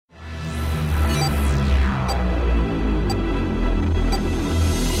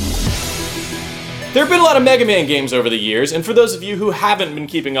There have been a lot of Mega Man games over the years, and for those of you who haven't been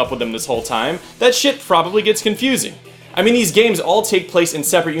keeping up with them this whole time, that shit probably gets confusing. I mean, these games all take place in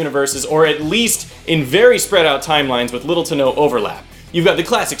separate universes, or at least in very spread out timelines with little to no overlap. You've got the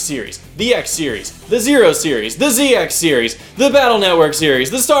Classic series, the X series, the Zero series, the ZX series, the Battle Network series,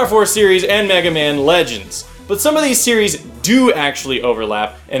 the Star Force series, and Mega Man Legends. But some of these series do actually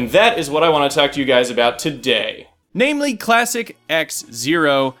overlap, and that is what I want to talk to you guys about today. Namely Classic, X,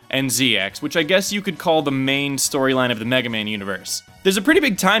 Zero, and ZX, which I guess you could call the main storyline of the Mega Man universe. There's a pretty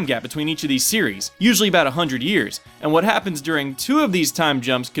big time gap between each of these series, usually about 100 years, and what happens during 2 of these time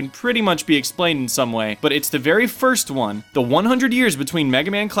jumps can pretty much be explained in some way, but it's the very first one, the 100 years between Mega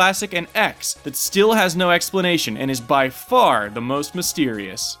Man Classic and X, that still has no explanation and is by far the most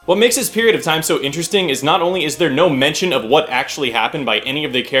mysterious. What makes this period of time so interesting is not only is there no mention of what actually happened by any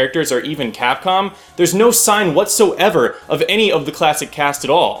of the characters or even Capcom, there's no sign whatsoever of any of the Classic cast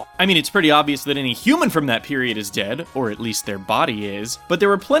at all. I mean, it's pretty obvious that any human from that period is dead, or at least their body is, but there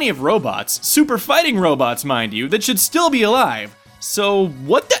were plenty of robots, super fighting robots mind you, that should still be alive. So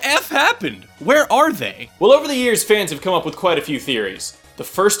what the F happened? Where are they? Well, over the years fans have come up with quite a few theories. The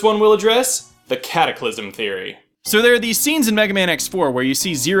first one we'll address, the Cataclysm theory. So there are these scenes in Mega Man X4 where you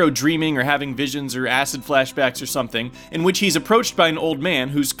see Zero dreaming or having visions or acid flashbacks or something, in which he's approached by an old man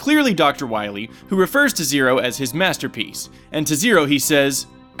who's clearly Dr. Wily, who refers to Zero as his masterpiece. And to Zero he says,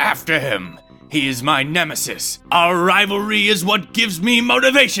 "After him. He is my nemesis. Our rivalry is what gives me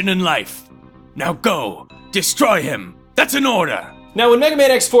motivation in life. Now go, destroy him. That's an order." Now, when Mega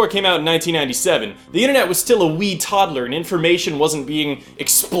Man X4 came out in 1997, the internet was still a wee toddler and information wasn't being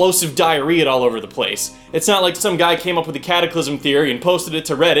explosive diarrhea all over the place. It's not like some guy came up with the Cataclysm theory and posted it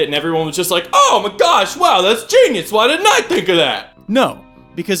to Reddit and everyone was just like, "Oh my gosh, wow, that's genius, why didn't I think of that?" No,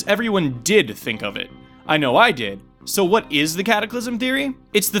 because everyone did think of it. I know I did. So what is the Cataclysm theory?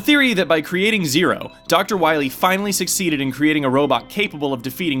 It's the theory that by creating Zero, Dr. Wily finally succeeded in creating a robot capable of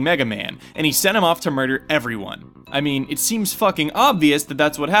defeating Mega Man, and he sent him off to murder everyone. I mean, it seems fucking obvious that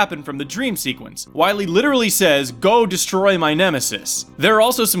that's what happened from the dream sequence. Wily literally says, "Go destroy my nemesis." There are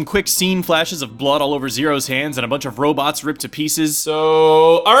also some quick scene flashes of blood all over Zero's hands and a bunch of robots ripped to pieces.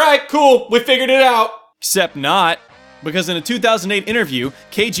 So, alright, cool, we figured it out. Except not. Because in a 2008 interview,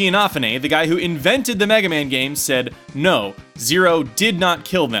 Keiji Inafune, the guy who invented the Mega Man games, said, "No, Zero did not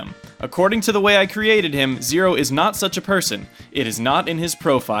kill them. According to the way I created him, Zero is not such a person. It is not in his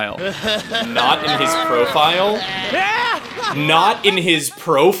profile." Not in his profile? Not in his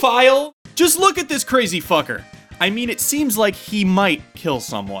profile? Just look at this crazy fucker. I mean, it seems like he might kill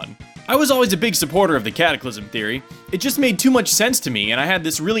someone. I was always a big supporter of the Cataclysm theory. It just made too much sense to me, and I had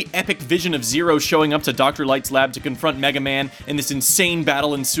this really epic vision of Zero showing up to Dr. Light's lab to confront Mega Man, and this insane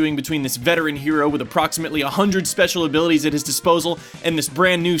battle ensuing between this veteran hero with approximately 100 special abilities at his disposal, and this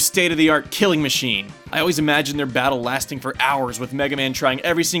brand new state-of-the-art killing machine. I always imagined their battle lasting for hours, with Mega Man trying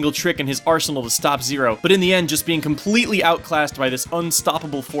every single trick in his arsenal to stop Zero, but in the end just being completely outclassed by this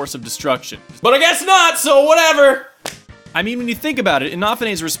unstoppable force of destruction. But I guess not, so whatever! I mean, when you think about it,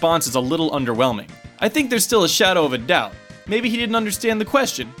 Inafune's response is a little underwhelming. I think there's still a shadow of a doubt. Maybe he didn't understand the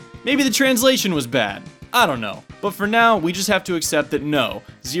question. Maybe the translation was bad. I don't know. But for now, we just have to accept that no,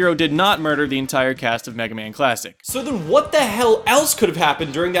 Zero did not murder the entire cast of Mega Man Classic. So then what the hell else could have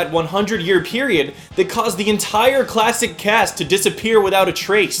happened during that 100-year period that caused the entire Classic cast to disappear without a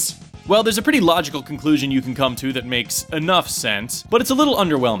trace? Well, there's a pretty logical conclusion you can come to that makes enough sense, but it's a little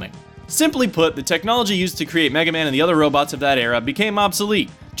underwhelming. Simply put, the technology used to create Mega Man and the other robots of that era became obsolete.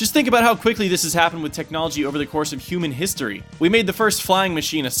 Just think about how quickly this has happened with technology over the course of human history. We made the first flying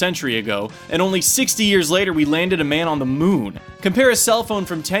machine a century ago, and only 60 years later we landed a man on the moon. Compare a cell phone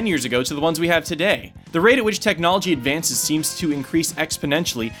from 10 years ago to the ones we have today. The rate at which technology advances seems to increase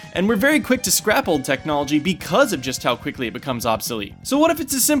exponentially, and we're very quick to scrap old technology because of just how quickly it becomes obsolete. So what if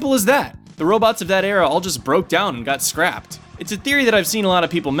it's as simple as that? The robots of that era all just broke down and got scrapped. It's a theory that I've seen a lot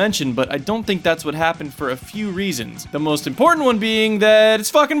of people mention, but I don't think that's what happened for a few reasons. The most important one being that it's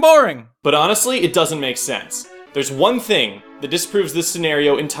fucking boring. But honestly, it doesn't make sense. There's one thing that disproves this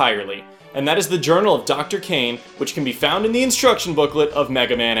scenario entirely, and that is the Journal of Dr. Kane, which can be found in the instruction booklet of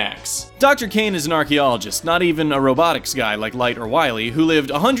Mega Man X. Dr. Kane is an archaeologist, not even a robotics guy like Light or Wily, who lived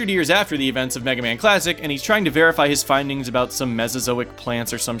 100 years after the events of Mega Man Classic, and he's trying to verify his findings about some Mesozoic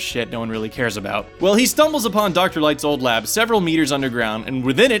plants or some shit no one really cares about. Well, he stumbles upon Dr. Light's old lab several meters underground, and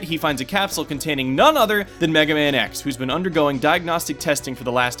within it he finds a capsule containing none other than Mega Man X, who's been undergoing diagnostic testing for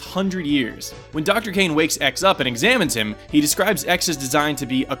the last 100 years. When Dr. Kane wakes X up and examines him, he describes X's design to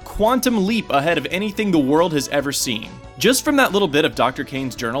be a quantum leap ahead of anything the world has ever seen. Just from that little bit of Dr.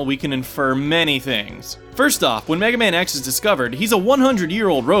 Kane's journal, we can infer many things. First off, when Mega Man X is discovered, he's a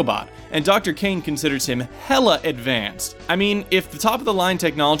 100-year-old robot, and Dr. Kane considers him hella advanced. I mean, if the top-of-the-line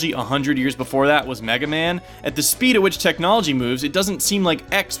technology 100 years before that was Mega Man, at the speed at which technology moves, it doesn't seem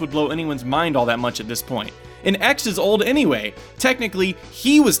like X would blow anyone's mind all that much at this point. And X is old anyway. Technically,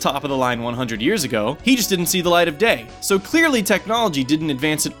 he was top of the line 100 years ago, he just didn't see the light of day. So clearly technology didn't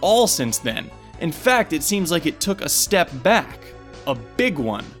advance at all since then. In fact, it seems like it took a step back. A big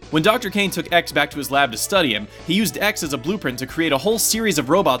one. When Dr. Kane took X back to his lab to study him, he used X as a blueprint to create a whole series of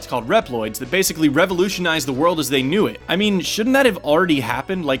robots called Reploids that basically revolutionized the world as they knew it. I mean, shouldn't that have already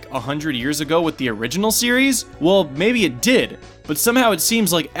happened like 100 years ago with the original series? Well, maybe it did, but somehow it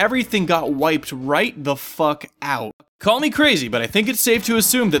seems like everything got wiped right the fuck out. Call me crazy, but I think it's safe to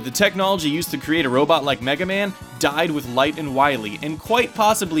assume that the technology used to create a robot like Mega Man died with Light and Wily, and quite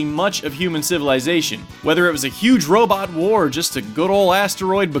possibly much of human civilization. Whether it was a huge robot war or just a good old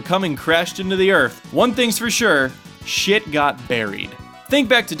asteroid becoming crashed into the Earth, one thing's for sure, shit got buried. Think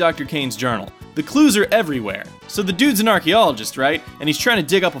back to Dr. Kane's journal. The clues are everywhere. So the dude's an archaeologist, right? And he's trying to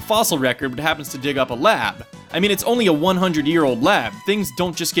dig up a fossil record, but happens to dig up a lab. I mean, it's only a 100-year-old lab. Things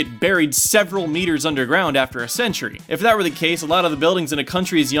don't just get buried several meters underground after a century. If that were the case, a lot of the buildings in a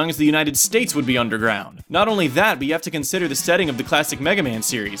country as young as the United States would be underground. Not only that, but you have to consider the setting of the classic Mega Man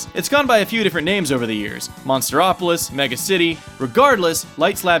series. It's gone by a few different names over the years. Monsteropolis, Mega City. Regardless,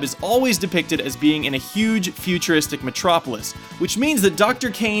 Light's lab is always depicted as being in a huge, futuristic metropolis, which means that Dr.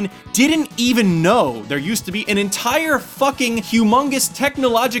 Kane didn't even know there used to be an entire fucking humongous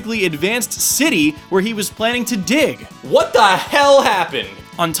technologically advanced city where he was planning to dig. What the hell happened?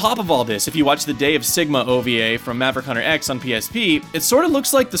 On top of all this, if you watch the Day of Sigma OVA from Maverick Hunter X on PSP, it sort of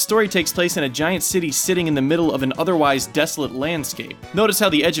looks like the story takes place in a giant city sitting in the middle of an otherwise desolate landscape. Notice how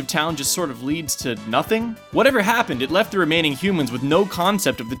the edge of town just sort of leads to nothing? Whatever happened, it left the remaining humans with no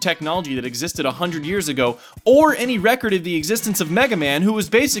concept of the technology that existed 100 years ago, or any record of the existence of Mega Man, who was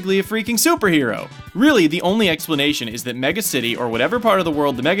basically a freaking superhero. Really, the only explanation is that Mega City, or whatever part of the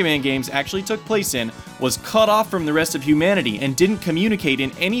world the Mega Man games actually took place in, was cut off from the rest of humanity and didn't communicate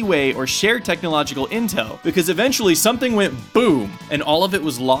in any way or share technological intel, because eventually something went boom, and all of it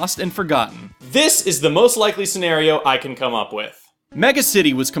was lost and forgotten. This is the most likely scenario I can come up with. Mega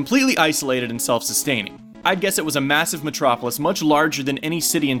City was completely isolated and self-sustaining. I'd guess it was a massive metropolis much larger than any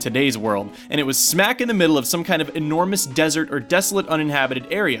city in today's world, and it was smack in the middle of some kind of enormous desert or desolate uninhabited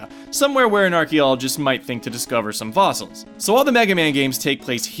area, somewhere where an archaeologist might think to discover some fossils. So all the Mega Man games take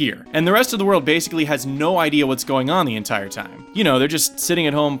place here, and the rest of the world basically has no idea what's going on the entire time. You know, they're just sitting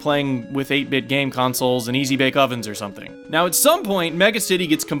at home playing with 8-bit game consoles and easy-bake ovens or something. Now at some point, Mega City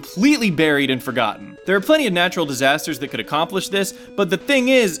gets completely buried and forgotten. There are plenty of natural disasters that could accomplish this, but the thing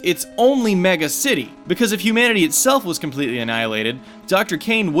is, it's only Mega City. Because if humanity itself was completely annihilated, Dr.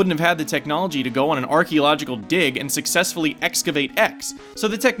 Kane wouldn't have had the technology to go on an archaeological dig and successfully excavate X, so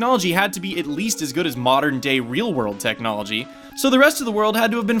the technology had to be at least as good as modern-day real-world technology, so the rest of the world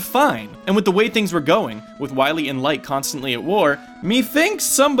had to have been fine. And with the way things were going, with Wily and Light constantly at war, methinks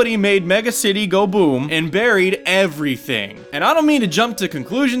somebody made Mega City go boom and buried everything. And I don't mean to jump to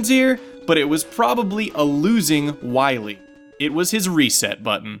conclusions here, but it was probably a losing Wily. It was his reset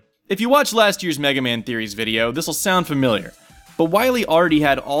button. If you watched last year's Mega Man Theories video, this'll sound familiar. But Wily already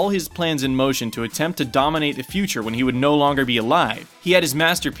had all his plans in motion to attempt to dominate the future when he would no longer be alive. He had his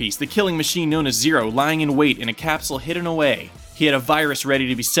masterpiece, the killing machine known as Zero, lying in wait in a capsule hidden away. He had a virus ready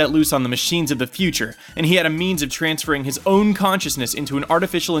to be set loose on the machines of the future, and he had a means of transferring his own consciousness into an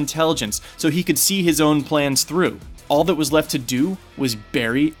artificial intelligence so he could see his own plans through. All that was left to do was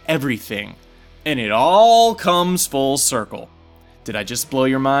bury everything. And it all comes full circle. Did I just blow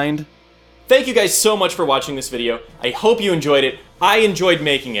your mind? Thank you guys so much for watching this video. I hope you enjoyed it. I enjoyed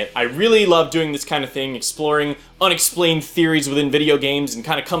making it. I really love doing this kind of thing, exploring unexplained theories within video games and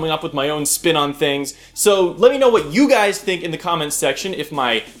kind of coming up with my own spin on things. So let me know what you guys think in the comments section. If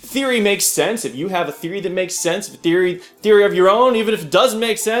my theory makes sense, if you have a theory that makes sense, a theory of your own, even if it doesn't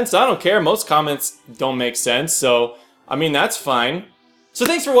make sense, I don't care. Most comments don't make sense, so I mean, that's fine. So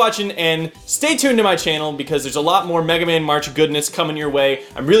thanks for watching, and stay tuned to my channel because there's a lot more Mega Man March goodness coming your way.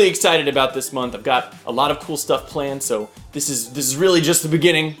 I'm really excited about this month. I've got a lot of cool stuff planned, so this is really just the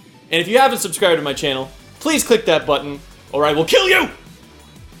beginning. And if you haven't subscribed to my channel, please click that button or I will kill you!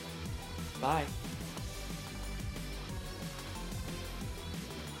 Bye.